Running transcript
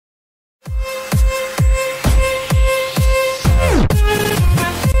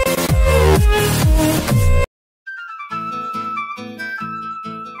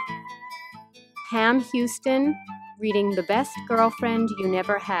Sam Houston, reading The Best Girlfriend You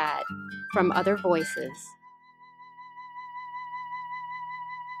Never Had from Other Voices.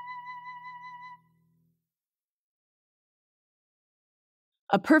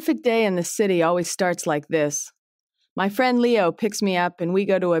 A perfect day in the city always starts like this. My friend Leo picks me up and we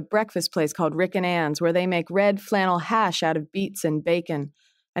go to a breakfast place called Rick and Ann's where they make red flannel hash out of beets and bacon.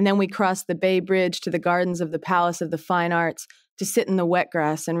 And then we cross the Bay Bridge to the gardens of the Palace of the Fine Arts to sit in the wet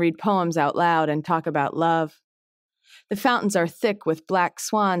grass and read poems out loud and talk about love. The fountains are thick with black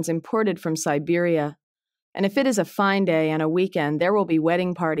swans imported from Siberia. And if it is a fine day and a weekend, there will be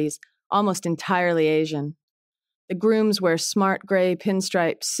wedding parties, almost entirely Asian. The grooms wear smart gray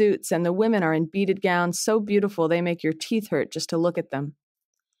pinstripe suits, and the women are in beaded gowns so beautiful they make your teeth hurt just to look at them.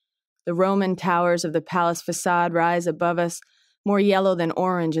 The Roman towers of the palace facade rise above us, more yellow than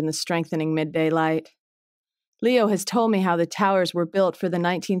orange in the strengthening midday light. Leo has told me how the towers were built for the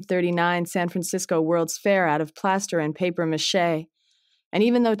 1939 San Francisco World's Fair out of plaster and paper mache, and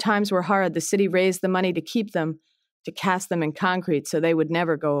even though times were hard, the city raised the money to keep them, to cast them in concrete so they would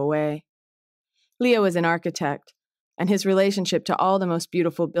never go away. Leo is an architect, and his relationship to all the most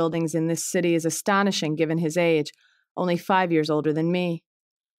beautiful buildings in this city is astonishing given his age, only 5 years older than me.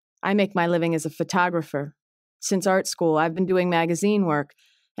 I make my living as a photographer. Since art school, I've been doing magazine work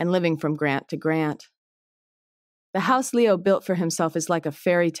and living from grant to grant. The house Leo built for himself is like a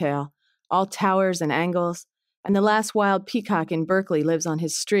fairy tale, all towers and angles, and the last wild peacock in Berkeley lives on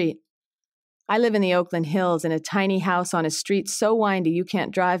his street. I live in the Oakland Hills in a tiny house on a street so windy you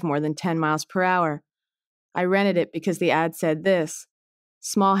can't drive more than 10 miles per hour. I rented it because the ad said this: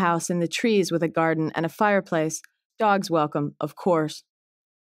 small house in the trees with a garden and a fireplace, dogs welcome, of course.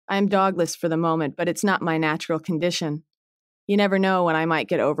 I am dogless for the moment, but it's not my natural condition. You never know when I might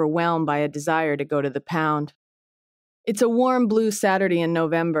get overwhelmed by a desire to go to the pound. It's a warm blue Saturday in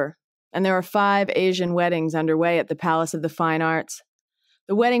November, and there are 5 Asian weddings underway at the Palace of the Fine Arts.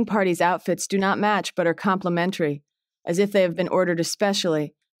 The wedding party's outfits do not match but are complementary, as if they have been ordered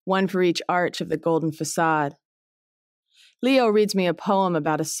especially, one for each arch of the golden facade. Leo reads me a poem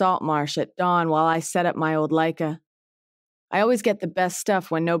about a salt marsh at dawn while I set up my old Leica. I always get the best stuff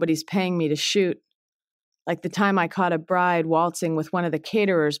when nobody's paying me to shoot, like the time I caught a bride waltzing with one of the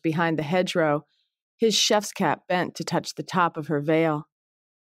caterers behind the hedgerow, his chef's cap bent to touch the top of her veil.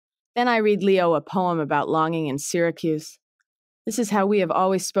 Then I read Leo a poem about longing in Syracuse. This is how we have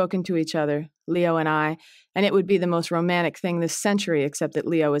always spoken to each other, Leo and I, and it would be the most romantic thing this century except that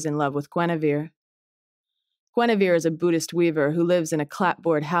Leo is in love with Guinevere. Guinevere is a Buddhist weaver who lives in a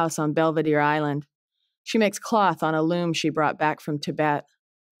clapboard house on Belvedere Island. She makes cloth on a loom she brought back from Tibet.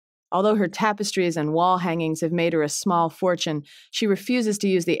 Although her tapestries and wall hangings have made her a small fortune, she refuses to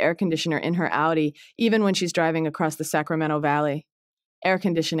use the air conditioner in her Audi, even when she's driving across the Sacramento Valley. Air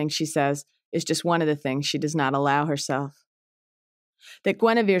conditioning, she says, is just one of the things she does not allow herself. That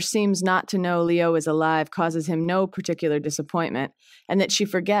Guinevere seems not to know Leo is alive causes him no particular disappointment, and that she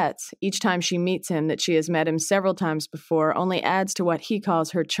forgets, each time she meets him, that she has met him several times before only adds to what he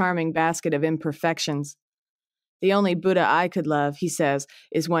calls her charming basket of imperfections. The only Buddha I could love, he says,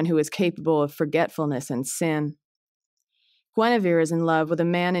 is one who is capable of forgetfulness and sin. Guinevere is in love with a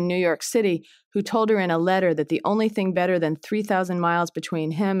man in New York City who told her in a letter that the only thing better than 3,000 miles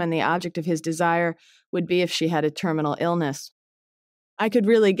between him and the object of his desire would be if she had a terminal illness. I could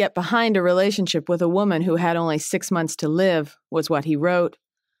really get behind a relationship with a woman who had only 6 months to live, was what he wrote.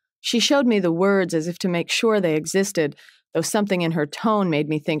 She showed me the words as if to make sure they existed, though something in her tone made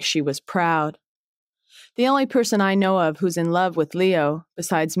me think she was proud. The only person I know of who's in love with Leo,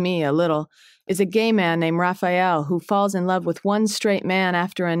 besides me a little, is a gay man named Raphael who falls in love with one straight man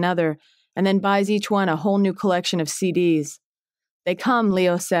after another and then buys each one a whole new collection of CDs. They come,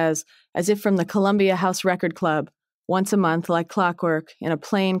 Leo says, as if from the Columbia House Record Club, once a month like clockwork, in a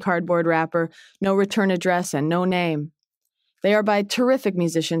plain cardboard wrapper, no return address and no name. They are by terrific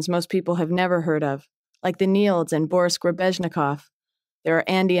musicians most people have never heard of, like the Nields and Boris Grebezhnikov. There are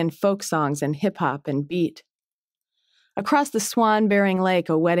Andean folk songs and hip-hop and beat. Across the swan-bearing lake,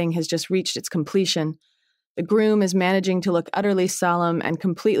 a wedding has just reached its completion. The groom is managing to look utterly solemn and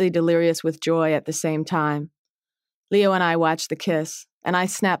completely delirious with joy at the same time. Leo and I watch the kiss, and I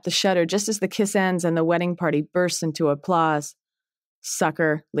snap the shutter just as the kiss ends and the wedding party bursts into applause.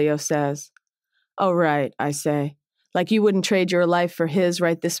 "Sucker," Leo says. "Oh, right," I say. "Like you wouldn't trade your life for his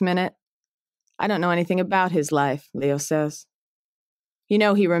right this minute?" "I don't know anything about his life," Leo says. "You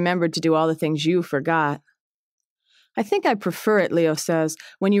know he remembered to do all the things you forgot." "I think I prefer it," Leo says,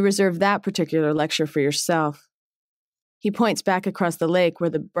 "when you reserve that particular lecture for yourself." He points back across the lake where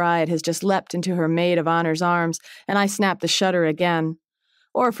the bride has just leapt into her maid of honor's arms, and I snap the shutter again.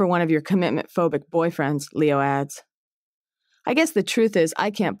 Or for one of your commitment-phobic boyfriends, Leo adds. I guess the truth is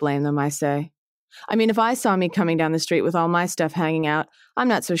I can't blame them, I say. I mean, if I saw me coming down the street with all my stuff hanging out, I'm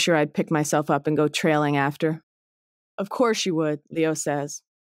not so sure I'd pick myself up and go trailing after. Of course you would, Leo says.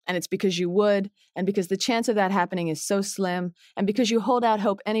 And it's because you would, and because the chance of that happening is so slim, and because you hold out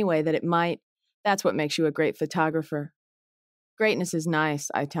hope anyway that it might, that's what makes you a great photographer. Greatness is nice,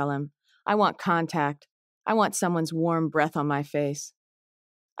 I tell him. I want contact. I want someone's warm breath on my face.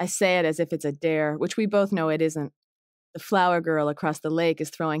 I say it as if it's a dare, which we both know it isn't. The flower girl across the lake is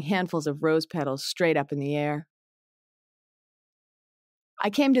throwing handfuls of rose petals straight up in the air. I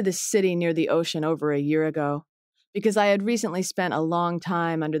came to this city near the ocean over a year ago because I had recently spent a long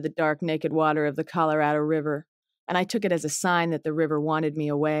time under the dark, naked water of the Colorado River, and I took it as a sign that the river wanted me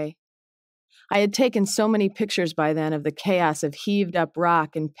away. I had taken so many pictures by then of the chaos of heaved-up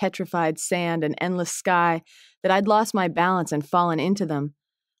rock and petrified sand and endless sky that I'd lost my balance and fallen into them.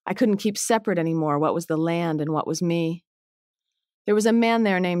 I couldn't keep separate anymore what was the land and what was me. There was a man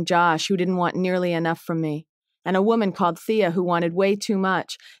there named Josh who didn't want nearly enough from me, and a woman called Thea who wanted way too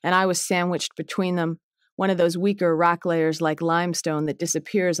much, and I was sandwiched between them, one of those weaker rock layers like limestone that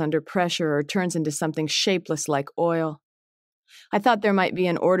disappears under pressure or turns into something shapeless like oil. I thought there might be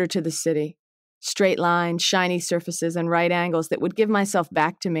an order to the city, straight lines, shiny surfaces, and right angles that would give myself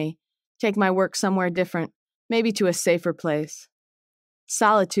back to me, take my work somewhere different, maybe to a safer place.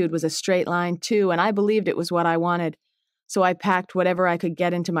 Solitude was a straight line, too, and I believed it was what I wanted. So I packed whatever I could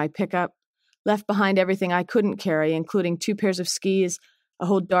get into my pickup, left behind everything I couldn't carry, including 2 pairs of skis, a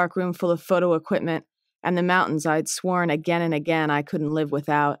whole dark room full of photo equipment, and the mountains I'd sworn again and again I couldn't live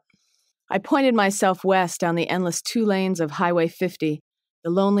without. I pointed myself west down the endless 2 lanes of Highway 50, the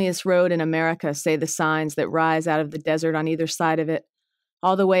loneliest road in America, say the signs that rise out of the desert on either side of it,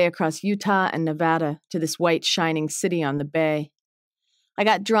 all the way across Utah and Nevada to this white shining city on the bay. I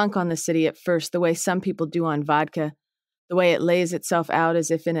got drunk on the city at first, the way some people do on vodka, the way it lays itself out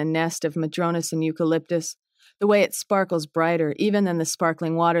as if in a nest of madronas and eucalyptus, the way it sparkles brighter even than the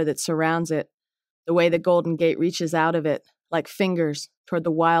sparkling water that surrounds it, the way the Golden Gate reaches out of it, like fingers, toward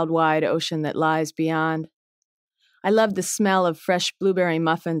the wild, wide ocean that lies beyond. I loved the smell of fresh blueberry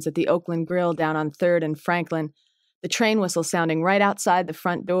muffins at the Oakland Grill down on 3rd and Franklin, the train whistle sounding right outside the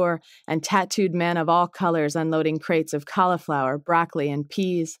front door, and tattooed men of all colors unloading crates of cauliflower, broccoli, and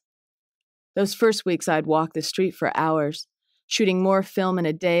peas. Those first weeks I'd walk the street for hours, shooting more film in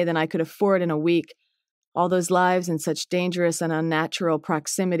a day than I could afford in a week, all those lives in such dangerous and unnatural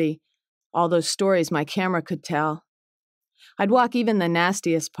proximity, all those stories my camera could tell. I'd walk even the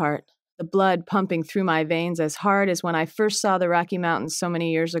nastiest part, the blood pumping through my veins as hard as when I first saw the Rocky Mountains so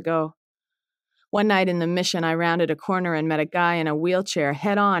many years ago. One night in the Mission, I rounded a corner and met a guy in a wheelchair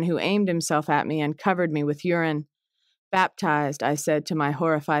head-on who aimed himself at me and covered me with urine. Baptized, I said to my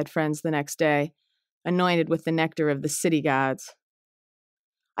horrified friends the next day, anointed with the nectar of the city gods.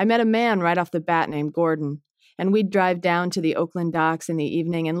 I met a man right off the bat named Gordon, and we'd drive down to the Oakland docks in the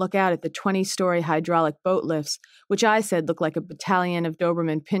evening and look out at the 20-story hydraulic boat lifts, which I said looked like a battalion of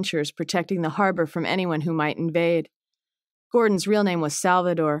Doberman pinschers protecting the harbor from anyone who might invade. Gordon's real name was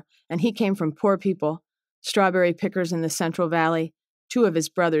Salvador, and he came from poor people, strawberry pickers in the Central Valley, 2 of his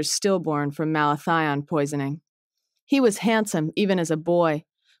brothers stillborn from malathion poisoning. He was handsome, even as a boy,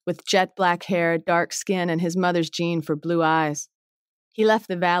 with jet black hair, dark skin, and his mother's gene for blue eyes. He left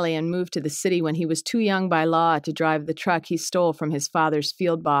the valley and moved to the city when he was too young by law to drive the truck he stole from his father's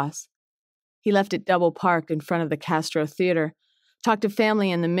field boss. He left it double parked in front of the Castro Theater, talked a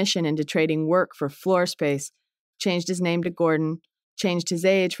family in the Mission into trading work for floor space, changed his name to Gordon, changed his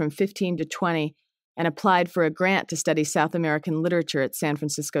age from 15 to 20, and applied for a grant to study South American literature at San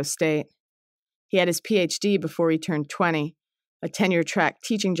Francisco State. He had his PhD before he turned 20, a tenure-track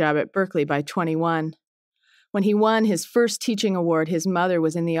teaching job at Berkeley by 21. When he won his first teaching award, his mother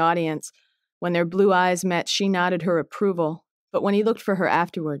was in the audience. When their blue eyes met, she nodded her approval, but when he looked for her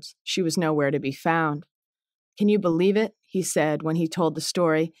afterwards, she was nowhere to be found. "Can you believe it?" he said when he told the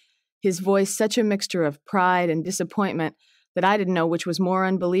story, his voice such a mixture of pride and disappointment that I didn't know which was more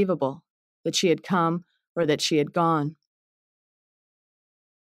unbelievable, that she had come or that she had gone.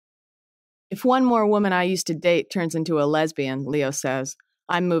 If one more woman I used to date turns into a lesbian, Leo says,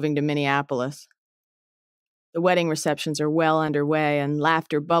 I'm moving to Minneapolis. The wedding receptions are well underway, and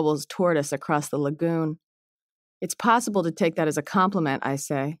laughter bubbles toward us across the lagoon. It's possible to take that as a compliment, I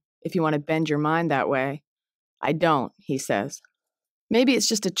say, if you want to bend your mind that way. I don't, he says. Maybe it's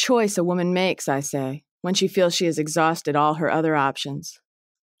just a choice a woman makes, I say, when she feels she has exhausted all her other options.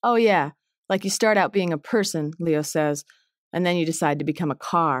 Oh yeah, like you start out being a person, Leo says, and then you decide to become a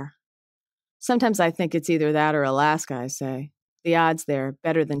car. Sometimes I think it's either that or Alaska, I say. The odds there,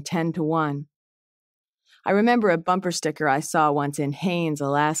 better than 10 to 1. I remember a bumper sticker I saw once in Haines,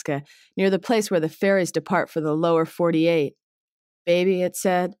 Alaska, near the place where the ferries depart for the lower 48. Baby, it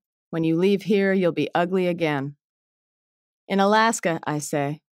said, when you leave here, you'll be ugly again. In Alaska, I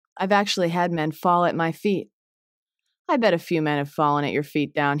say, I've actually had men fall at my feet. I bet a few men have fallen at your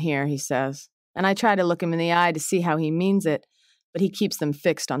feet down here, he says, and I try to look him in the eye to see how he means it, but he keeps them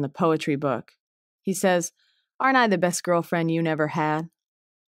fixed on the poetry book. He says, aren't I the best girlfriend you never had?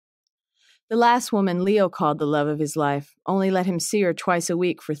 The last woman Leo called the love of his life only let him see her twice a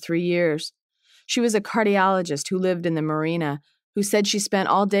week for 3 years. She was a cardiologist who lived in the marina, who said she spent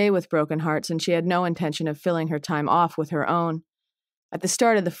all day with broken hearts and she had no intention of filling her time off with her own. At the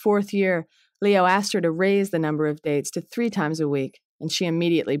start of the 4th year, Leo asked her to raise the number of dates to 3 times a week, and she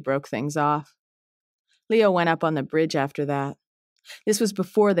immediately broke things off. Leo went up on the bridge after that. This was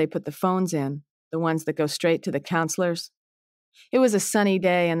before they put the phones in, the ones that go straight to the counselors. It was a sunny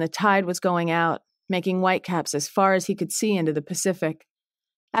day and the tide was going out, making whitecaps as far as he could see into the Pacific.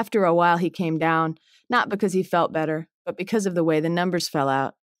 After a while he came down, not because he felt better, but because of the way the numbers fell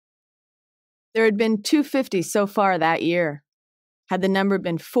out. There had been 250 so far that year. Had the number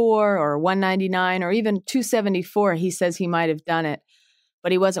been 4 or 199 or even 274, he says he might have done it,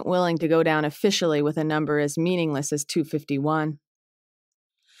 but he wasn't willing to go down officially with a number as meaningless as 251.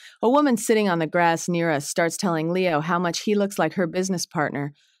 A woman sitting on the grass near us starts telling Leo how much he looks like her business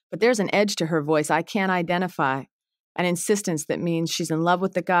partner, but there's an edge to her voice I can't identify, an insistence that means she's in love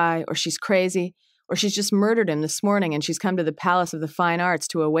with the guy, or she's crazy, or she's just murdered him this morning and she's come to the Palace of the Fine Arts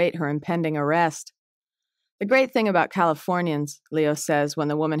to await her impending arrest. The great thing about Californians, Leo says when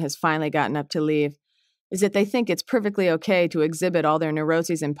the woman has finally gotten up to leave, is that they think it's perfectly okay to exhibit all their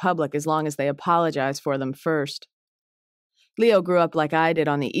neuroses in public as long as they apologize for them first. Leo grew up like I did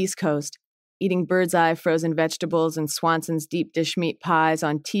on the East Coast, eating bird's-eye frozen vegetables and Swanson's deep dish meat pies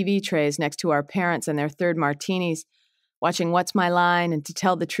on TV trays next to our parents and their third martinis, watching What's My Line and To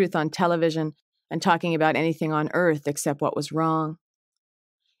Tell the Truth on television, and talking about anything on earth except what was wrong.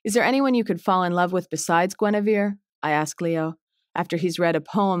 Is there anyone you could fall in love with besides Guinevere? I ask Leo, after he's read a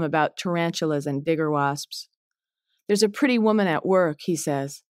poem about tarantulas and digger wasps. There's a pretty woman at work, he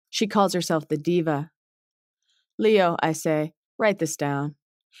says. She calls herself the Diva. Leo, I say, write this down.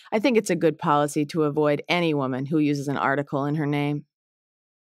 I think it's a good policy to avoid any woman who uses an article in her name.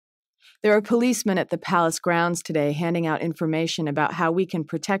 There are policemen at the palace grounds today handing out information about how we can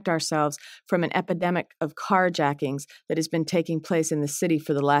protect ourselves from an epidemic of carjackings that has been taking place in the city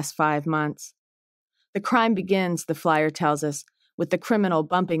for the last 5 months. The crime begins, the flyer tells us, with the criminal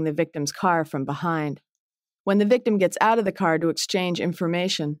bumping the victim's car from behind. When the victim gets out of the car to exchange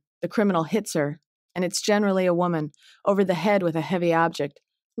information, the criminal hits her, and it's generally a woman, over the head with a heavy object,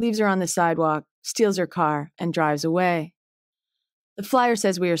 leaves her on the sidewalk, steals her car, and drives away. The flyer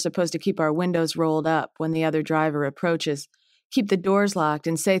says we are supposed to keep our windows rolled up when the other driver approaches, keep the doors locked,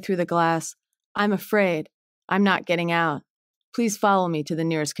 and say through the glass, "I'm afraid. I'm not getting out. Please follow me to the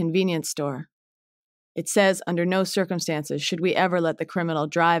nearest convenience store." It says under no circumstances should we ever let the criminal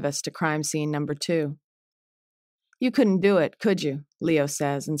drive us to crime scene number 2. You couldn't do it, could you? Leo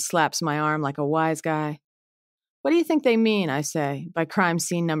says and slaps my arm like a wise guy. What do you think they mean, I say, by crime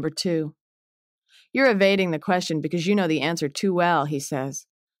scene number 2? You're evading the question because you know the answer too well, he says.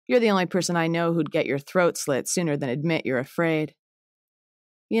 You're the only person I know who'd get your throat slit sooner than admit you're afraid.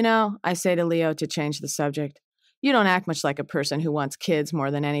 You know, I say to Leo to change the subject, you don't act much like a person who wants kids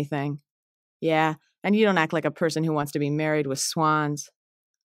more than anything. Yeah, and you don't act like a person who wants to be married with swans.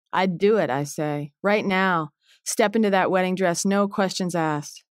 I'd do it, I say, right now. Step into that wedding dress, no questions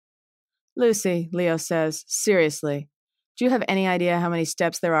asked. Lucy, Leo says, seriously, do you have any idea how many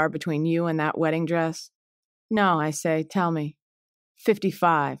steps there are between you and that wedding dress? No, I say, tell me.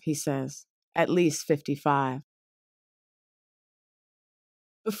 55, he says. At least 55.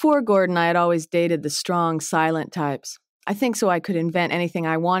 Before Gordon, I had always dated the strong, silent types. I think so I could invent anything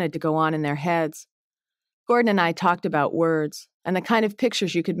I wanted to go on in their heads. Gordon and I talked about words and the kind of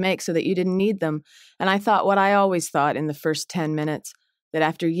pictures you could make so that you didn't need them, and I thought what I always thought in the first 10 minutes, that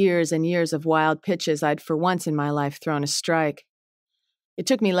after years and years of wild pitches, I'd for once in my life thrown a strike. It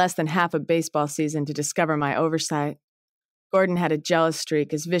took me less than half a baseball season to discover my oversight. Gordon had a jealous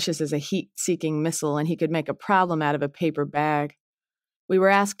streak as vicious as a heat-seeking missile, and he could make a problem out of a paper bag. We were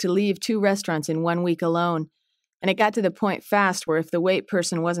asked to leave 2 restaurants in 1 week alone, and it got to the point fast where if the wait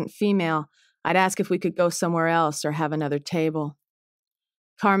person wasn't female, I'd ask if we could go somewhere else or have another table.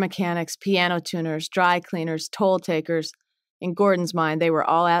 Car mechanics, piano tuners, dry cleaners, toll takers. In Gordon's mind, they were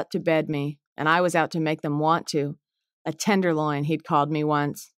all out to bed me, and I was out to make them want to. A tenderloin, he'd called me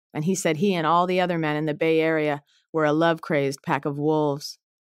once, and he said he and all the other men in the Bay Area were a love-crazed pack of wolves.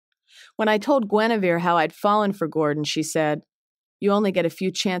 When I told Guinevere how I'd fallen for Gordon, she said, "You only get a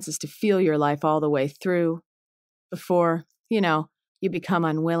few chances to feel your life all the way through before, you become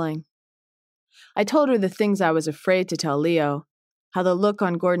unwilling." I told her the things I was afraid to tell Leo, how the look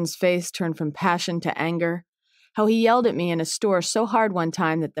on Gordon's face turned from passion to anger, how he yelled at me in a store so hard one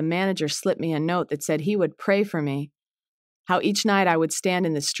time that the manager slipped me a note that said he would pray for me, how each night I would stand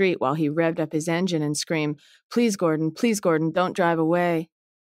in the street while he revved up his engine and scream, please, Gordon, don't drive away."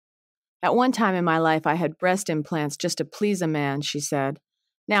 At one time in my life, I had breast implants just to please a man, she said.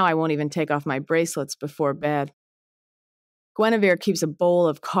 Now I won't even take off my bracelets before bed. Guinevere keeps a bowl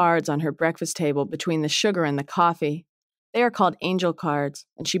of cards on her breakfast table between the sugar and the coffee. They are called angel cards,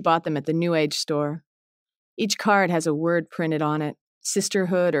 and she bought them at the New Age store. Each card has a word printed on it,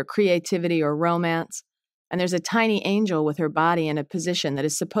 sisterhood or creativity or romance, and there's a tiny angel with her body in a position that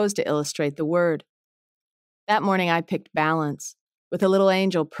is supposed to illustrate the word. That morning I picked balance, with a little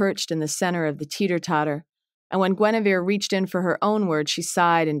angel perched in the center of the teeter-totter, and when Guinevere reached in for her own word, she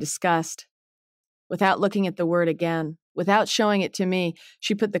sighed in disgust. Without looking at the word again, without showing it to me,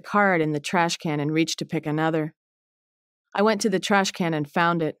 she put the card in the trash can and reached to pick another. I went to the trash can and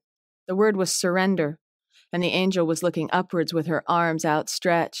found it. The word was surrender, and the angel was looking upwards with her arms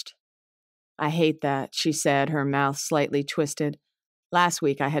outstretched. "I hate that," she said, her mouth slightly twisted. "Last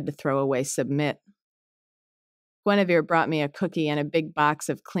week I had to throw away submit." Guinevere brought me a cookie and a big box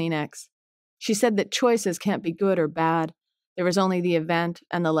of Kleenex. She said that choices can't be good or bad. There is only the event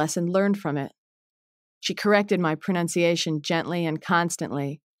and the lesson learned from it. She corrected my pronunciation gently and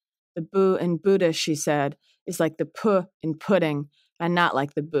constantly. The boo in Buddha, she said, is like the puh in pudding and not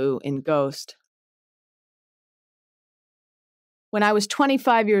like the boo in ghost. When I was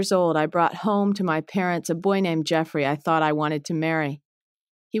 25 years old, I brought home to my parents a boy named Jeffrey I thought I wanted to marry.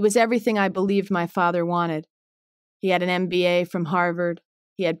 He was everything I believed my father wanted. He had an MBA from Harvard.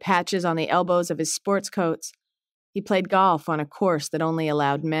 He had patches on the elbows of his sports coats. He played golf on a course that only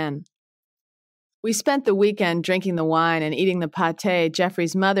allowed men. We spent the weekend drinking the wine and eating the pâté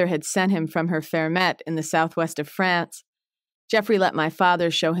Jeffrey's mother had sent him from her fermette in the southwest of France. Jeffrey let my father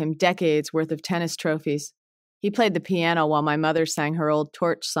show him decades' worth of tennis trophies. He played the piano while my mother sang her old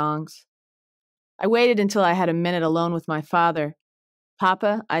torch songs. I waited until I had a minute alone with my father.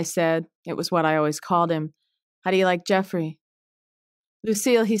 "Papa," I said, it was what I always called him, "how do you like Jeffrey?"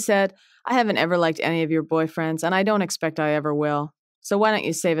 "Lucille," he said, "I haven't ever liked any of your boyfriends, and I don't expect I ever will. So why don't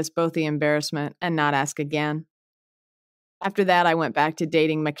you save us both the embarrassment and not ask again?" After that, I went back to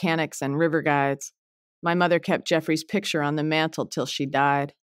dating mechanics and river guides. My mother kept Jeffrey's picture on the mantle till she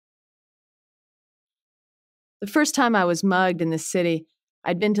died. The first time I was mugged in the city,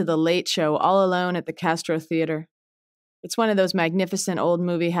 I'd been to the Late Show all alone at the Castro Theater. It's one of those magnificent old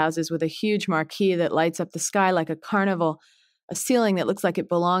movie houses with a huge marquee that lights up the sky like a carnival, a ceiling that looks like it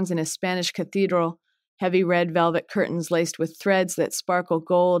belongs in a Spanish cathedral, heavy red velvet curtains laced with threads that sparkle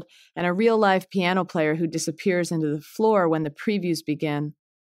gold, and a real-life piano player who disappears into the floor when the previews begin.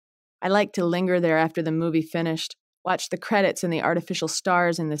 I liked to linger there after the movie finished, watch the credits and the artificial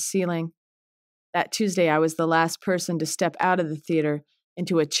stars in the ceiling. That Tuesday, I was the last person to step out of the theater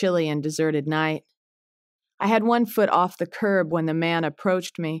into a chilly and deserted night. I had one foot off the curb when the man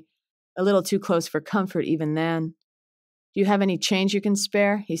approached me, a little too close for comfort even then. "Do you have any change you can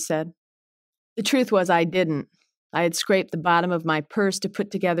spare?" he said. The truth was I didn't. I had scraped the bottom of my purse to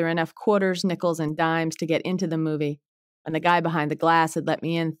put together enough quarters, nickels, and dimes to get into the movie, and the guy behind the glass had let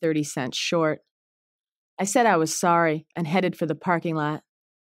me in 30 cents short. I said I was sorry and headed for the parking lot.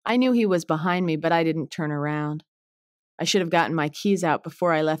 I knew he was behind me, but I didn't turn around. I should have gotten my keys out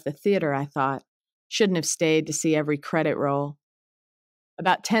before I left the theater, I thought. Shouldn't have stayed to see every credit roll.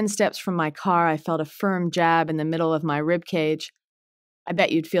 About 10 steps from my car, I felt a firm jab in the middle of my rib cage. "I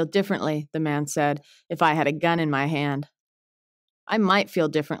bet you'd feel differently," the man said, "if I had a gun in my hand." "I might feel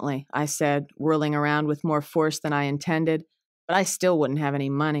differently," I said, whirling around with more force than I intended, "but I still wouldn't have any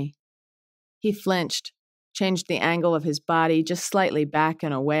money." He flinched, changed the angle of his body just slightly back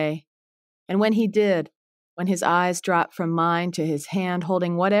and away. And when he did, when his eyes dropped from mine to his hand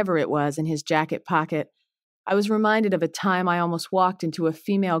holding whatever it was in his jacket pocket, I was reminded of a time I almost walked into a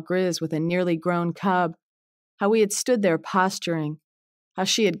female grizz with a nearly grown cub, how we had stood there posturing, how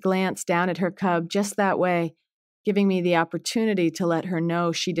she had glanced down at her cub just that way, giving me the opportunity to let her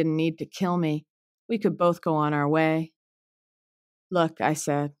know she didn't need to kill me. We could both go on our way. "Look," I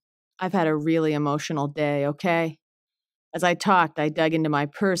said, "I've had a really emotional day, okay?" As I talked, I dug into my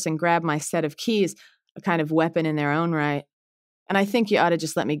purse and grabbed my set of keys, a kind of weapon in their own right. "And I think you ought to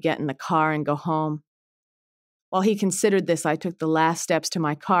just let me get in the car and go home." While he considered this, I took the last steps to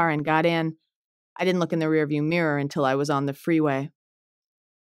my car and got in. I didn't look in the rearview mirror until I was on the freeway.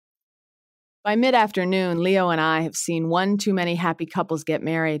 By mid-afternoon, Leo and I have seen one too many happy couples get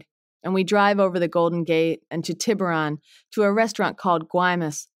married, and we drive over the Golden Gate and to Tiburon to a restaurant called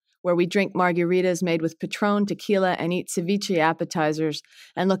Guaymas, where we drink margaritas made with Patron tequila and eat ceviche appetizers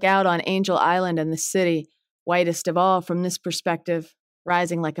and look out on Angel Island and the city, whitest of all from this perspective,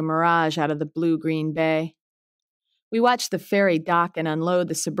 rising like a mirage out of the blue-green bay. We watch the ferry dock and unload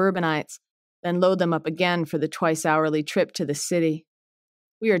the suburbanites, then load them up again for the twice-hourly trip to the city.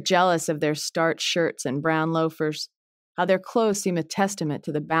 We are jealous of their starched shirts and brown loafers, how their clothes seem a testament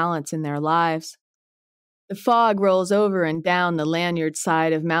to the balance in their lives. The fog rolls over and down the lanyard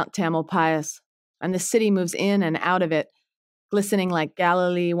side of Mount Tamalpais, and the city moves in and out of it, glistening like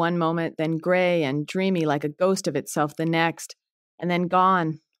Galilee one moment, then gray and dreamy like a ghost of itself the next, and then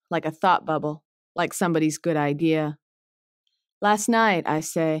gone, like a thought bubble, like somebody's good idea. Last night, I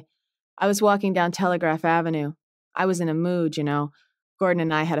say, I was walking down Telegraph Avenue. I was in a mood, you know. Gordon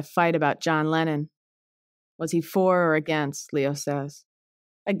and I had a fight about John Lennon. Was he for or against, Leo says.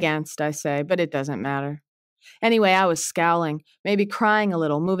 Against, I say, but it doesn't matter. Anyway, I was scowling, maybe crying a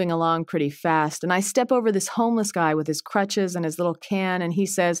little, moving along pretty fast, and I step over this homeless guy with his crutches and his little can, and he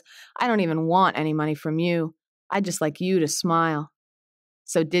says, I don't even want any money from you. I'd just like you to smile.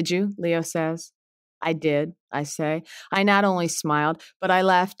 So did you? Leo says. I did, I say. I not only smiled, but I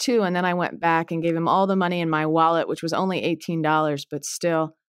laughed too, and then I went back and gave him all the money in my wallet, which was only $18, but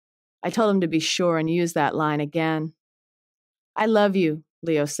still. I told him to be sure and use that line again. I love you,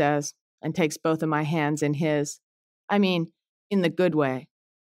 Leo says, and takes both of my hands in his. I mean, in the good way.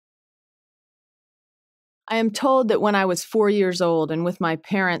 I am told that when I was 4 years old and with my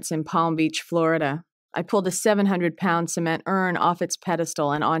parents in Palm Beach, Florida, I pulled a 700-pound cement urn off its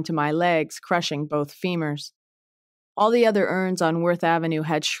pedestal and onto my legs, crushing both femurs. All the other urns on Worth Avenue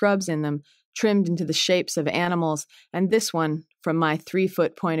had shrubs in them, trimmed into the shapes of animals, and this one, from my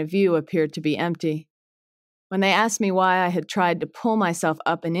 3-foot point of view, appeared to be empty. When they asked me why I had tried to pull myself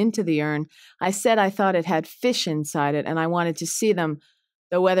up and into the urn, I said I thought it had fish inside it and I wanted to see them,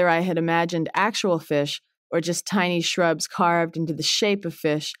 though whether I had imagined actual fish or just tiny shrubs carved into the shape of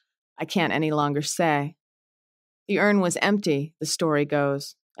fish, I can't any longer say. The urn was empty, the story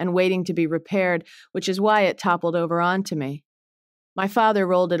goes, and waiting to be repaired, which is why it toppled over onto me. My father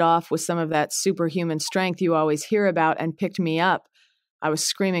rolled it off with some of that superhuman strength you always hear about and picked me up. I was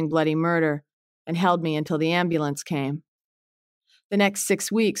screaming bloody murder, and held me until the ambulance came. The next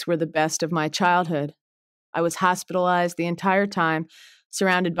 6 weeks were the best of my childhood. I was hospitalized the entire time,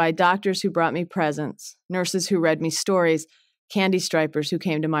 surrounded by doctors who brought me presents, nurses who read me stories, candy stripers who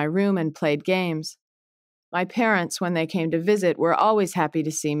came to my room and played games. My parents, when they came to visit, were always happy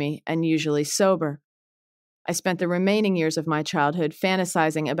to see me and usually sober. I spent the remaining years of my childhood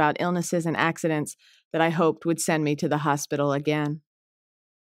fantasizing about illnesses and accidents that I hoped would send me to the hospital again.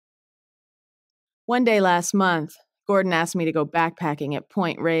 One day last month, Gordon asked me to go backpacking at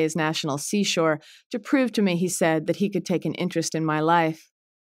Point Reyes National Seashore to prove to me, he said, that he could take an interest in my life.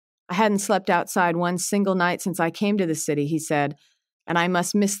 I hadn't slept outside one single night since I came to the city, he said, and I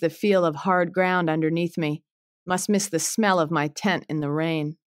must miss the feel of hard ground underneath me, must miss the smell of my tent in the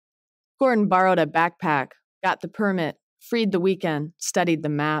rain. Gordon borrowed a backpack, got the permit, freed the weekend, studied the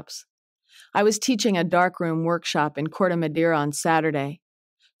maps. I was teaching a darkroom workshop in Corte Madera on Saturday.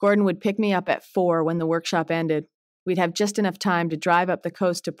 Gordon would pick me up at 4 when the workshop ended. We'd have just enough time to drive up the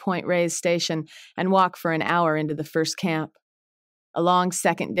coast to Point Reyes Station and walk for an hour into the first camp. A long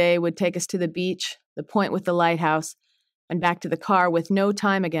second day would take us to the beach, the point with the lighthouse, and back to the car with no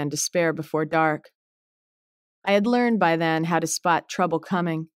time again to spare before dark. I had learned by then how to spot trouble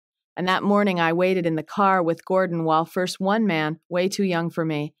coming, and that morning I waited in the car with Gordon while first one man, way too young for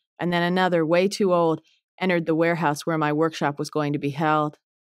me, and then another, way too old, entered the warehouse where my workshop was going to be held.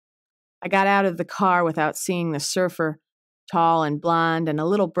 I got out of the car without seeing the surfer, tall and blonde and a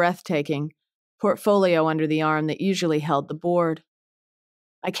little breathtaking, portfolio under the arm that usually held the board.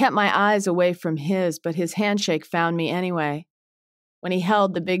 I kept my eyes away from his, but his handshake found me anyway. When he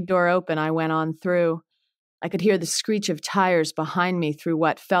held the big door open, I went on through. I could hear the screech of tires behind me through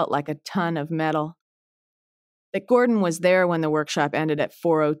what felt like a ton of metal. That Gordon was there when the workshop ended at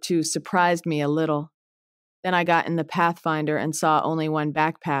 4:02 surprised me a little. Then I got in the Pathfinder and saw only one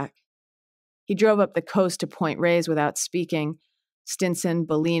backpack. He drove up the coast to Point Reyes without speaking. Stinson,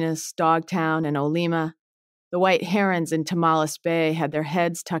 Bolinas, Dogtown, and Olima. The white herons in Tamales Bay had their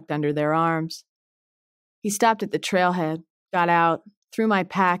heads tucked under their arms. He stopped at the trailhead, got out, threw my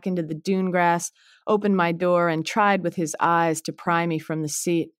pack into the dune grass, opened my door, and tried with his eyes to pry me from the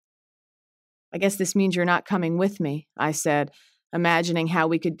seat. I guess this means you're not coming with me, I said, imagining how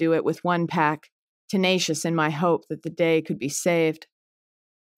we could do it with one pack, tenacious in my hope that the day could be saved.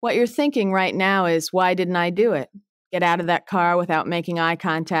 What you're thinking right now is, why didn't I do it? Get out of that car without making eye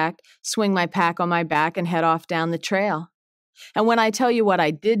contact, swing my pack on my back, and head off down the trail. And when I tell you what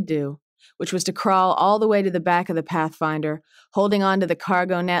I did do, which was to crawl all the way to the back of the Pathfinder, holding onto the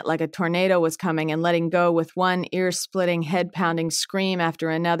cargo net like a tornado was coming and letting go with one ear-splitting, head-pounding scream after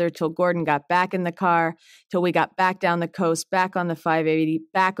another till Gordon got back in the car, till we got back down the coast, back on the 580,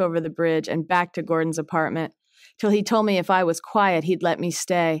 back over the bridge, and back to Gordon's apartment, till he told me if I was quiet, he'd let me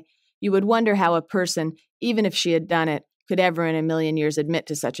stay. You would wonder how a person, even if she had done it, could ever in a million years admit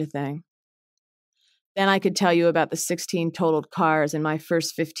to such a thing. Then I could tell you about the 16 totaled cars in my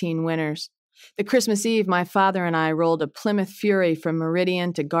first 15 winters. The Christmas Eve, my father and I rolled a Plymouth Fury from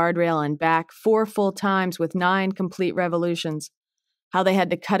Meridian to Guardrail and back 4 full times with 9 complete revolutions. How they had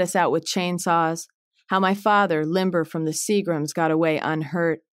to cut us out with chainsaws. How my father, limber from the Seagrams, got away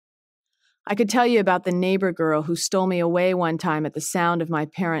unhurt. I could tell you about the neighbor girl who stole me away one time at the sound of my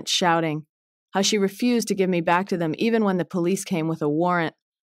parents shouting. How she refused to give me back to them even when the police came with a warrant.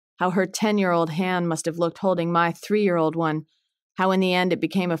 How her 10-year-old hand must have looked holding my 3-year-old one. How in the end it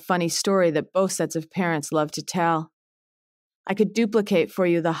became a funny story that both sets of parents love to tell. I could duplicate for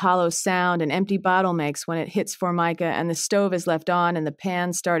you the hollow sound an empty bottle makes when it hits Formica and the stove is left on and the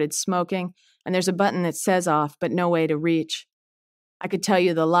pan started smoking and there's a button that says off but no way to reach. I could tell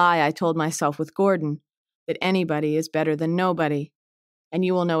you the lie I told myself with Gordon, that anybody is better than nobody. And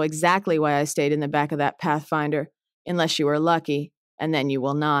you will know exactly why I stayed in the back of that Pathfinder, unless you were lucky, and then you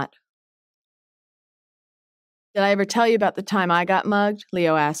will not. Did I ever tell you about the time I got mugged?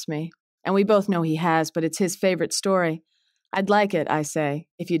 Leo asked me. And we both know he has, but it's his favorite story. I'd like it, I say,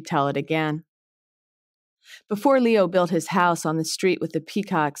 if you'd tell it again. Before Leo built his house on the street with the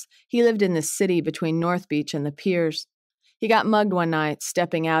peacocks, he lived in the city between North Beach and the piers. He got mugged one night,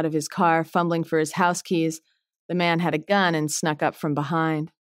 stepping out of his car, fumbling for his house keys. The man had a gun and snuck up from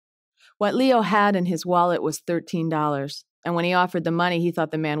behind. What Leo had in his wallet was $13, and when he offered the money, he thought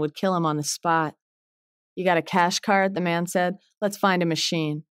the man would kill him on the spot. You got a cash card, the man said. Let's find a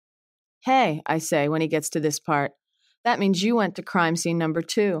machine. Hey, I say when he gets to this part, that means you went to crime scene number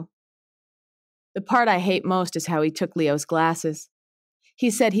 2. The part I hate most is how he took Leo's glasses.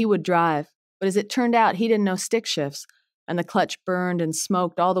 He said he would drive, but as it turned out, he didn't know stick shifts, and the clutch burned and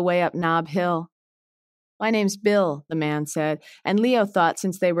smoked all the way up Nob Hill. My name's Bill, the man said, and Leo thought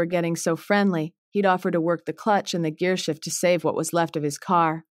since they were getting so friendly, he'd offer to work the clutch and the gear shift to save what was left of his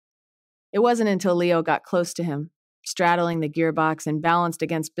car. It wasn't until Leo got close to him, straddling the gearbox and balanced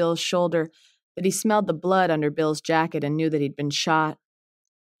against Bill's shoulder, that he smelled the blood under Bill's jacket and knew that he'd been shot.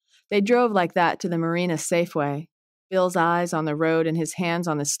 They drove like that to the Marina Safeway, Bill's eyes on the road and his hands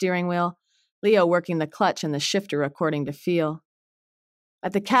on the steering wheel, Leo working the clutch and the shifter according to feel.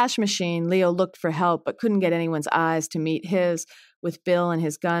 At the cash machine, Leo looked for help but couldn't get anyone's eyes to meet his, with Bill and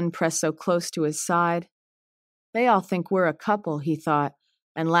his gun pressed so close to his side. They all think we're a couple, he thought,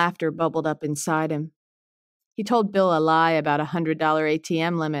 and laughter bubbled up inside him. He told Bill a lie about a $100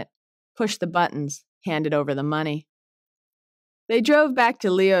 ATM limit, pushed the buttons, handed over the money. They drove back to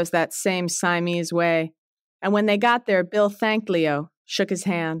Leo's that same Siamese way, and when they got there, Bill thanked Leo, shook his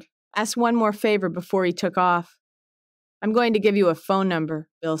hand, asked one more favor before he took off. I'm going to give you a phone number,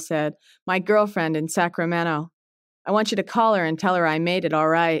 Bill said, my girlfriend in Sacramento. I want you to call her and tell her I made it all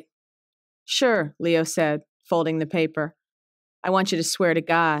right. Sure, Leo said, folding the paper. I want you to swear to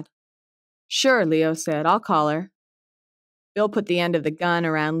God. Sure, Leo said, I'll call her. Bill put the end of the gun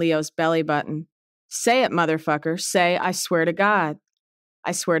around Leo's belly button. Say it, motherfucker. Say, I swear to God.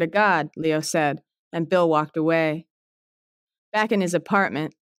 I swear to God, Leo said, and Bill walked away. Back in his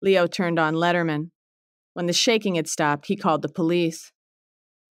apartment, Leo turned on Letterman. When the shaking had stopped, he called the police.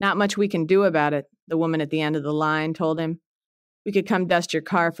 Not much we can do about it, the woman at the end of the line told him. We could come dust your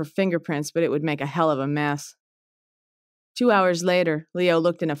car for fingerprints, but it would make a hell of a mess. 2 hours later, Leo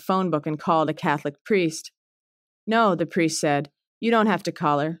looked in a phone book and called a Catholic priest. No, the priest said, you don't have to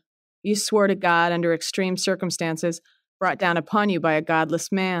call her. You swore to God under extreme circumstances brought down upon you by a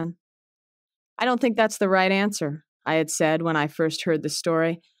godless man. I don't think that's the right answer, I had said when I first heard the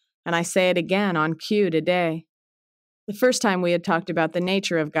story, and I say it again on cue today. The first time we had talked about the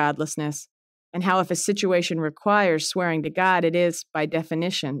nature of godlessness, and how if a situation requires swearing to God, it is, by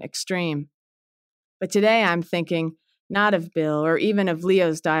definition, extreme. But today I'm thinking, not of Bill or even of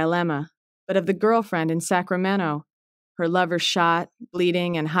Leo's dilemma, but of the girlfriend in Sacramento, her lover shot,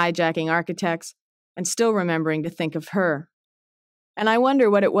 bleeding, and hijacking architects, and still remembering to think of her. And I wonder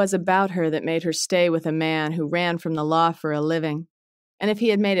what it was about her that made her stay with a man who ran from the law for a living, and if he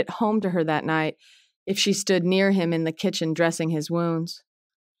had made it home to her that night, if she stood near him in the kitchen dressing his wounds.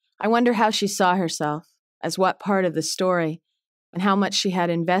 I wonder how she saw herself, as what part of the story, and how much she had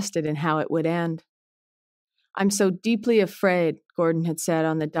invested in how it would end. "I'm so deeply afraid," Gordon had said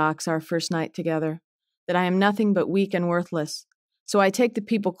on the docks our first night together, "that I am nothing but weak and worthless. So I take the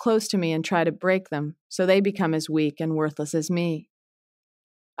people close to me and try to break them, so they become as weak and worthless as me."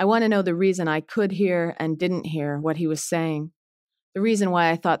 I want to know the reason I could hear and didn't hear what he was saying, the reason why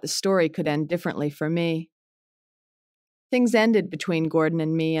I thought the story could end differently for me. Things ended between Gordon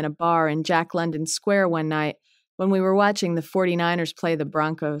and me in a bar in Jack London Square one night when we were watching the 49ers play the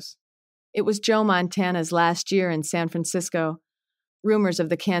Broncos. It was Joe Montana's last year in San Francisco. Rumors of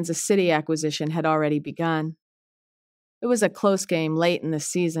the Kansas City acquisition had already begun. It was a close game late in the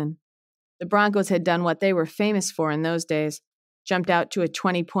season. The Broncos had done what they were famous for in those days, jumped out to a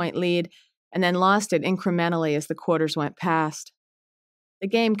 20-point lead, and then lost it incrementally as the quarters went past. The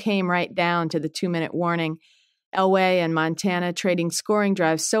game came right down to the 2-minute warning, Elway and Montana trading scoring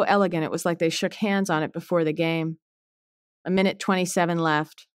drives so elegant it was like they shook hands on it before the game. 1:27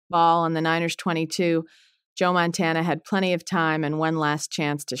 left, ball on the Niners' 22. Joe Montana had plenty of time and one last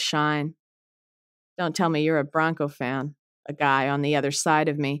chance to shine. "Don't tell me you're a Bronco fan," a guy on the other side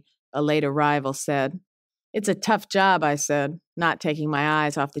of me, a late arrival, said. "It's a tough job," I said, not taking my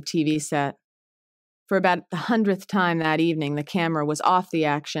eyes off the TV set. For about the 100th time that evening, the camera was off the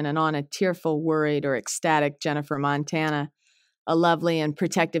action and on a tearful, worried, or ecstatic Jennifer Montana, a lovely and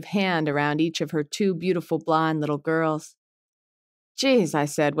protective hand around each of her 2 beautiful blonde little girls. "Geez," I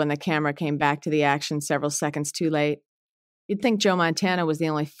said when the camera came back to the action several seconds too late. "You'd think Joe Montana was the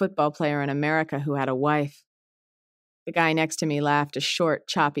only football player in America who had a wife." The guy next to me laughed a short,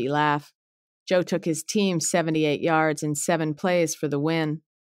 choppy laugh. Joe took his team 78 yards in 7 plays for the win.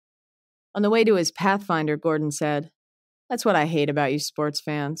 On the way to his Pathfinder, Gordon said, "That's what I hate about you sports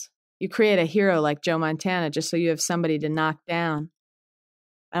fans. You create a hero like Joe Montana just so you have somebody to knock down."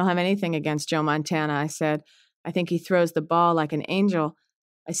 "I don't have anything against Joe Montana," I said. "I think he throws the ball like an angel.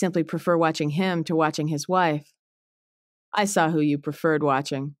 I simply prefer watching him to watching his wife." "I saw who you preferred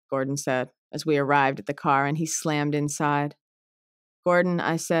watching," Gordon said, as we arrived at the car and he slammed inside. "Gordon,"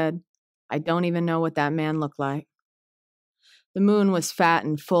 I said, "I don't even know what that man looked like." The moon was fat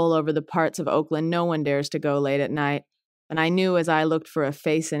and full over the parts of Oakland no one dares to go late at night, and I knew as I looked for a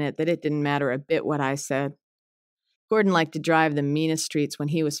face in it that it didn't matter a bit what I said. Gordon liked to drive the meanest streets when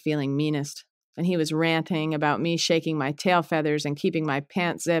he was feeling meanest, and he was ranting about me shaking my tail feathers and keeping my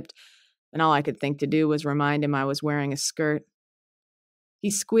pants zipped, and all I could think to do was remind him I was wearing a skirt. He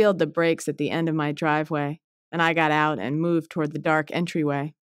squealed the brakes at the end of my driveway, and I got out and moved toward the dark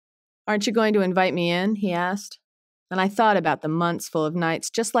entryway. "Aren't you going to invite me in?" he asked. And I thought about the months full of nights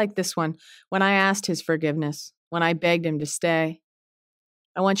just like this one, when I asked his forgiveness, when I begged him to stay.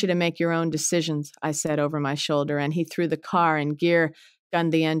 "I want you to make your own decisions," I said over my shoulder, and he threw the car in gear,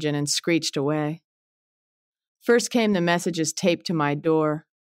 gunned the engine, and screeched away. First came the messages taped to my door.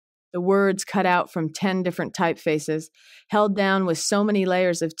 The words cut out from 10 different typefaces, held down with so many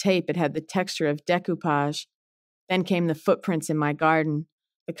layers of tape it had the texture of decoupage. Then came the footprints in my garden,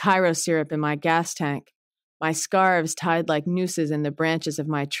 the Cairo syrup in my gas tank, my scarves tied like nooses in the branches of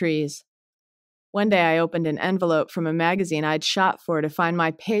my trees. One day I opened an envelope from a magazine I'd shot for to find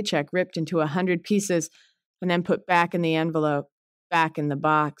my paycheck ripped into 100 pieces and then put back in the envelope, back in the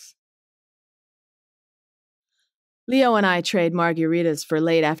box. Leo and I trade margaritas for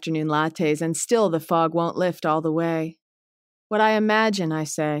late afternoon lattes, and still the fog won't lift all the way. What I imagine, I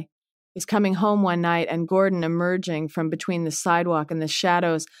say, is coming home one night and Gordon emerging from between the sidewalk and the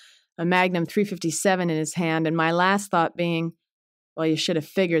shadows, a Magnum 357 in his hand, and my last thought being, well, you should have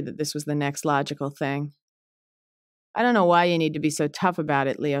figured that this was the next logical thing. "I don't know why you need to be so tough about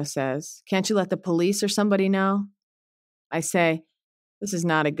it," Leo says. "Can't you let the police or somebody know?" I say, "This is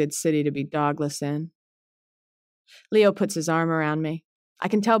not a good city to be dogless in." Leo puts his arm around me. I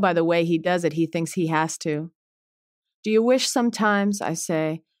can tell by the way he does it he thinks he has to. "Do you wish sometimes," I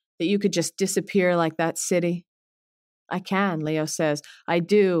say, "that you could just disappear like that city?" "I can," Leo says. "I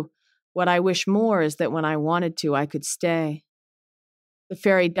do. What I wish more is that when I wanted to, I could stay." The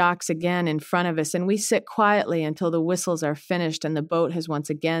ferry docks again in front of us, and we sit quietly until the whistles are finished and the boat has once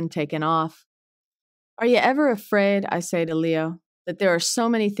again taken off. "Are you ever afraid," I say to Leo, "that there are so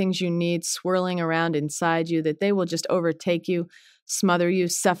many things you need swirling around inside you that they will just overtake you, smother you,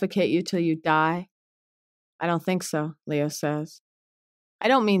 suffocate you till you die?" "I don't think so," Leo says. "I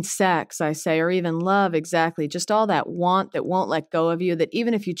don't mean sex," I say, "or even love exactly, just all that want that won't let go of you, that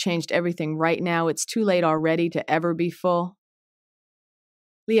even if you changed everything right now, it's too late already to ever be full."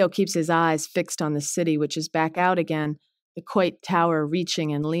 Leo keeps his eyes fixed on the city, which is back out again, the quaint tower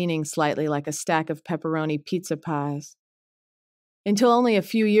reaching and leaning slightly like a stack of pepperoni pizza pies. Until only a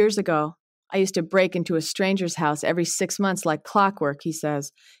few years ago, I used to break into a stranger's house every 6 months like clockwork, he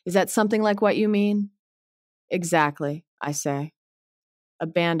says. Is that something like what you mean? Exactly, I say. A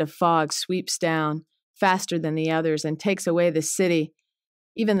band of fog sweeps down, faster than the others, and takes away the city,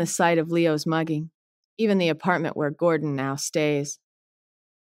 even the site of Leo's mugging, even the apartment where Gordon now stays.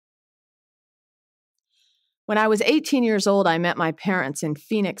 When I was 18 years old, I met my parents in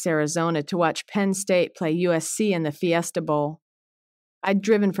Phoenix, Arizona, to watch Penn State play USC in the Fiesta Bowl. I'd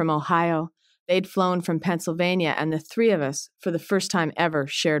driven from Ohio, they'd flown from Pennsylvania, and the three of us, for the first time ever,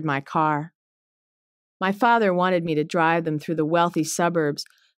 shared my car. My father wanted me to drive them through the wealthy suburbs,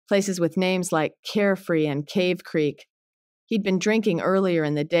 places with names like Carefree and Cave Creek. He'd been drinking earlier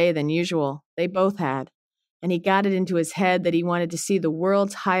in the day than usual, they both had, and he got it into his head that he wanted to see the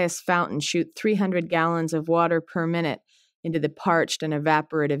world's highest fountain shoot 300 gallons of water per minute into the parched and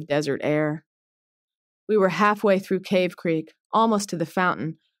evaporative desert air. We were halfway through Cave Creek, almost to the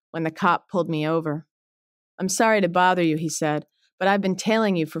fountain, when the cop pulled me over. I'm sorry to bother you, he said, but I've been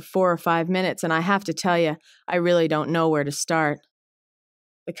tailing you for 4 or 5 minutes, and I have to tell you, I really don't know where to start.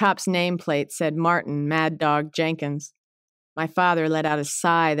 The cop's nameplate said Martin Mad Dog Jenkins. My father let out a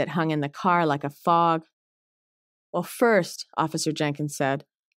sigh that hung in the car like a fog. Well, first, Officer Jenkins said,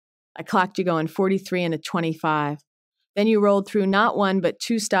 I clocked you going 43 and a 25. Then you rolled through not one but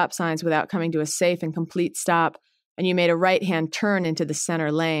 2 stop signs without coming to a safe and complete stop, and you made a right-hand turn into the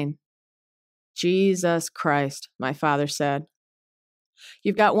center lane. Jesus Christ, my father said.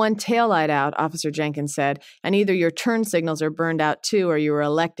 You've got one taillight out, Officer Jenkins said, and either your turn signals are burned out too or you were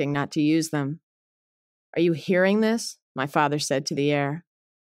electing not to use them. Are you hearing this? My father said to the air.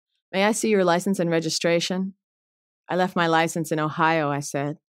 May I see your license and registration? I left my license in Ohio, I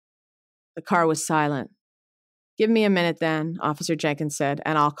said. The car was silent. Give me a minute then, Officer Jenkins said,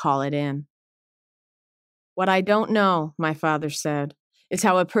 and I'll call it in. What I don't know, my father said, is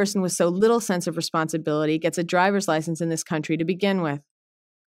how a person with so little sense of responsibility gets a driver's license in this country to begin with.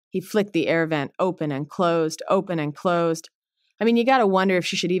 He flicked the air vent open and closed, open and closed. I mean, you gotta wonder if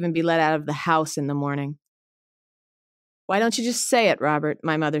she should even be let out of the house in the morning. Why don't you just say it, Robert,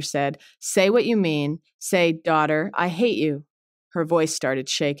 my mother said. Say what you mean. Say, daughter, I hate you. Her voice started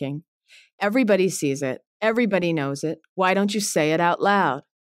shaking. Everybody sees it. Everybody knows it. Why don't you say it out loud?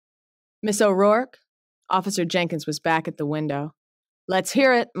 Miss O'Rourke? Officer Jenkins was back at the window. Let's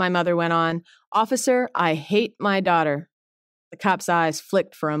hear it, my mother went on. Officer, I hate my daughter. The cop's eyes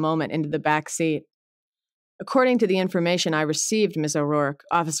flicked for a moment into the back seat. According to the information I received, Miss O'Rourke,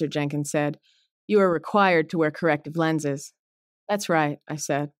 Officer Jenkins said, you are required to wear corrective lenses. That's right, I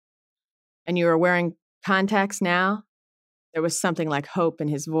said. And you are wearing contacts now? There was something like hope in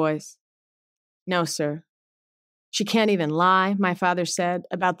his voice. No, sir. She can't even lie, my father said,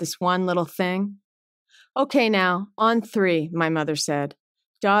 about this one little thing. Okay now, on 3, my mother said.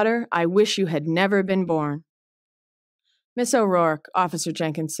 Daughter, I wish you had never been born. Miss O'Rourke, Officer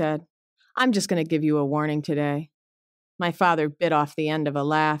Jenkins said, I'm just going to give you a warning today. My father bit off the end of a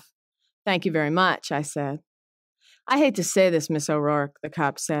laugh. Thank you very much, I said. I hate to say this, Miss O'Rourke, the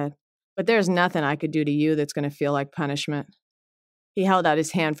cop said, but there's nothing I could do to you that's going to feel like punishment. He held out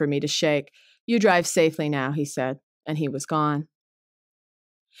his hand for me to shake. You drive safely now, he said, and he was gone.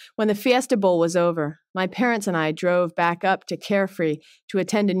 When the Fiesta Bowl was over, my parents and I drove back up to Carefree to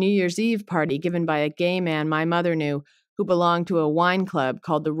attend a New Year's Eve party given by a gay man my mother knew who belonged to a wine club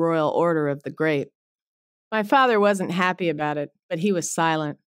called the Royal Order of the Grape. My father wasn't happy about it, but he was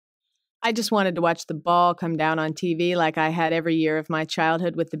silent. I just wanted to watch the ball come down on TV like I had every year of my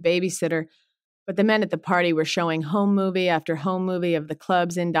childhood with the babysitter, but the men at the party were showing home movie after home movie of the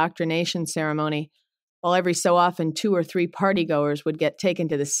club's indoctrination ceremony, while every so often 2 or 3 partygoers would get taken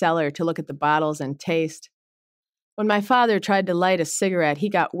to the cellar to look at the bottles and taste. When my father tried to light a cigarette, he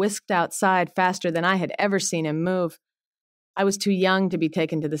got whisked outside faster than I had ever seen him move. I was too young to be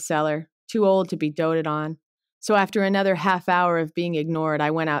taken to the cellar, too old to be doted on. So after another half hour of being ignored,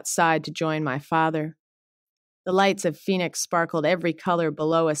 I went outside to join my father. The lights of Phoenix sparkled every color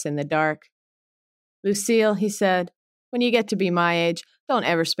below us in the dark. Lucille, he said, when you get to be my age, don't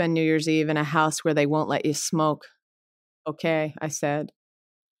ever spend New Year's Eve in a house where they won't let you smoke. Okay, I said.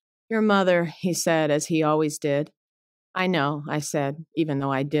 Your mother, he said, as he always did. I know, I said, even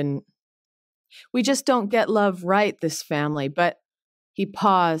though I didn't. We just don't get love right, this family, but... He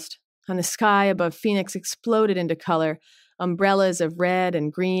paused, and the sky above Phoenix exploded into color, umbrellas of red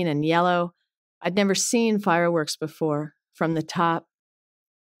and green and yellow. I'd never seen fireworks before, from the top.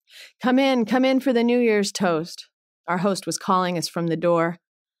 Come in for the New Year's toast. Our host was calling us from the door.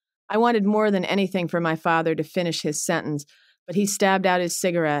 I wanted more than anything for my father to finish his sentence, but he stabbed out his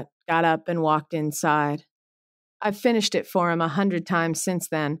cigarette, got up, and walked inside. I've finished it for him 100 times since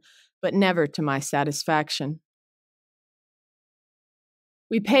then, but never to my satisfaction.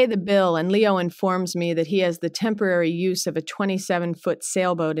 We pay the bill, and Leo informs me that he has the temporary use of a 27-foot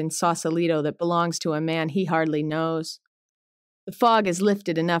sailboat in Sausalito that belongs to a man he hardly knows. The fog is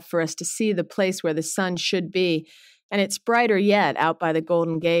lifted enough for us to see the place where the sun should be, and it's brighter yet out by the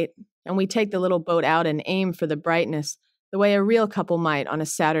Golden Gate, and we take the little boat out and aim for the brightness, the way a real couple might on a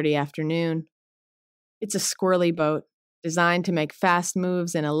Saturday afternoon. It's a squirrely boat, designed to make fast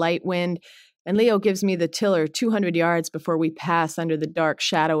moves in a light wind, and Leo gives me the tiller 200 yards before we pass under the dark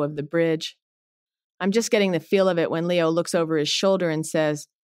shadow of the bridge. I'm just getting the feel of it when Leo looks over his shoulder and says,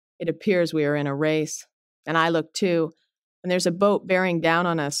 "It appears we are in a race." And I look too, and there's a boat bearing down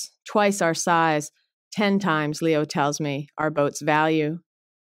on us, twice our size, 10 times, Leo tells me, our boat's value.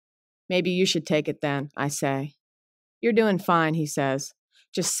 "Maybe you should take it then," I say. "You're doing fine," he says.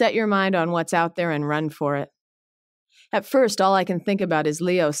 "Just set your mind on what's out there and run for it." At first, all I can think about is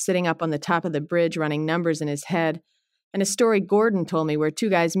Leo sitting up on the top of the bridge running numbers in his head, and a story Gordon told me where two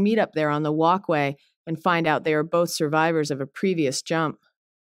guys meet up there on the walkway and find out they are both survivors of a previous jump.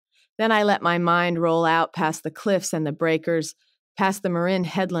 Then I let my mind roll out past the cliffs and the breakers, past the Marin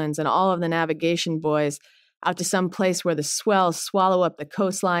headlands and all of the navigation buoys, out to some place where the swells swallow up the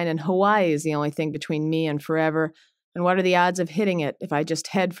coastline and Hawaii is the only thing between me and forever, and what are the odds of hitting it if I just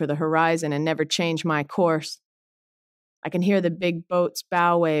head for the horizon and never change my course? I can hear the big boat's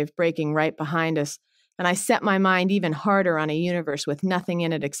bow wave breaking right behind us, and I set my mind even harder on a universe with nothing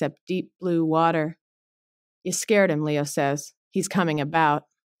in it except deep blue water. "You scared him," Leo says. "He's coming about."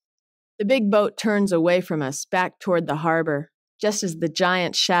 The big boat turns away from us, back toward the harbor, just as the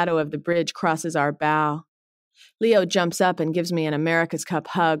giant shadow of the bridge crosses our bow. Leo jumps up and gives me an America's Cup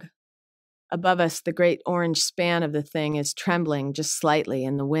hug. Above us, the great orange span of the thing is trembling just slightly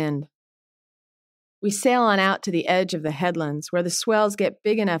in the wind. We sail on out to the edge of the headlands, where the swells get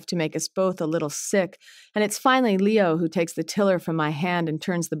big enough to make us both a little sick, and it's finally Leo who takes the tiller from my hand and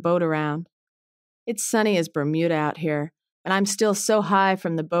turns the boat around. It's sunny as Bermuda out here, and I'm still so high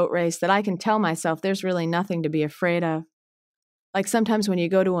from the boat race that I can tell myself there's really nothing to be afraid of. Like sometimes when you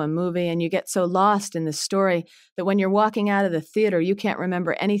go to a movie and you get so lost in the story that when you're walking out of the theater, you can't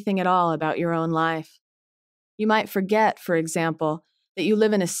remember anything at all about your own life. You might forget, for example, that you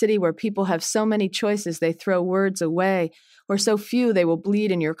live in a city where people have so many choices they throw words away, or so few they will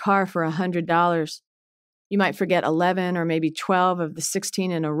bleed in your car for $100. You might forget 11 or maybe 12 of the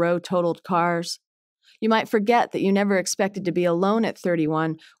 16 in a row totaled cars. You might forget that you never expected to be alone at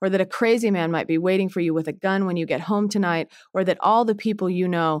 31, or that a crazy man might be waiting for you with a gun when you get home tonight, or that all the people you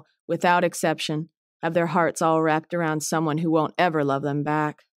know, without exception, have their hearts all wrapped around someone who won't ever love them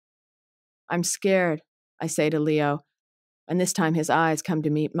back. "I'm scared," I say to Leo, and this time his eyes come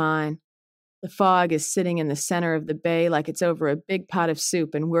to meet mine. The fog is sitting in the center of the bay like it's over a big pot of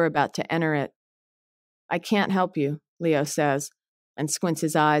soup and we're about to enter it. "I can't help you," Leo says, and squints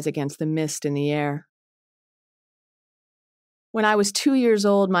his eyes against the mist in the air. When I was 2 years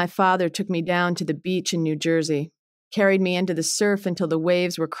old, my father took me down to the beach in New Jersey, carried me into the surf until the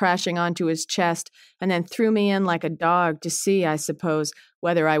waves were crashing onto his chest, and then threw me in like a dog to see, I suppose,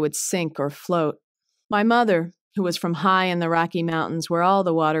 whether I would sink or float. My mother, who was from high in the Rocky Mountains where all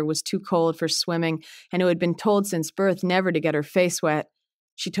the water was too cold for swimming and who had been told since birth never to get her face wet,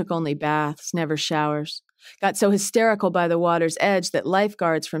 she took only baths, never showers, got so hysterical by the water's edge that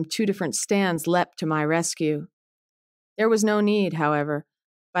lifeguards from 2 different stands leapt to my rescue. There was no need, however.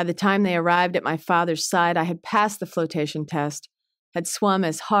 By the time they arrived at my father's side, I had passed the flotation test, had swum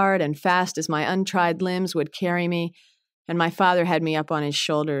as hard and fast as my untried limbs would carry me, and my father had me up on his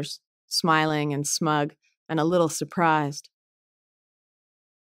shoulders, smiling and smug, and a little surprised.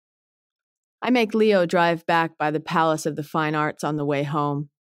 I make Leo drive back by the Palace of the Fine Arts on the way home,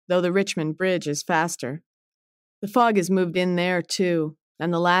 though the Richmond Bridge is faster. The fog has moved in there, too,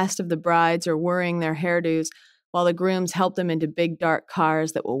 and the last of the brides are worrying their hairdos while the grooms help them into big dark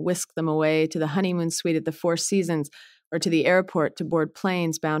cars that will whisk them away to the honeymoon suite at the Four Seasons or to the airport to board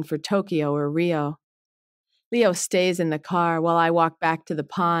planes bound for Tokyo or Rio. Leo stays in the car while I walk back to the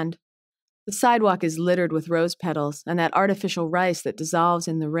pond. The sidewalk is littered with rose petals and that artificial rice that dissolves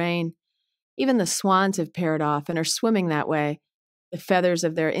in the rain. Even the swans have paired off and are swimming that way, the feathers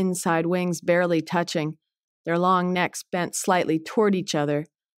of their inside wings barely touching, their long necks bent slightly toward each other,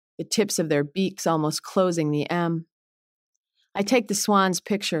 the tips of their beaks almost closing the M. I take the swan's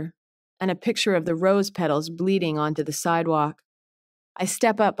picture, and a picture of the rose petals bleeding onto the sidewalk. I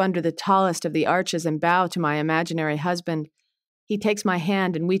step up under the tallest of the arches and bow to my imaginary husband. He takes my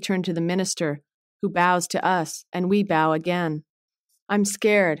hand and we turn to the minister, who bows to us, and we bow again. I'm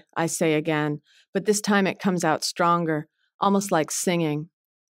scared, I say again, but this time it comes out stronger, almost like singing,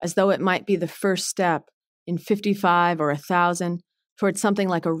 as though it might be the first step in 55 or 1,000 towards something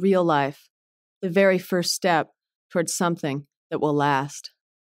like a real life, the very first step towards something that will last.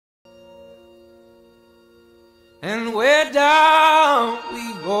 And we're down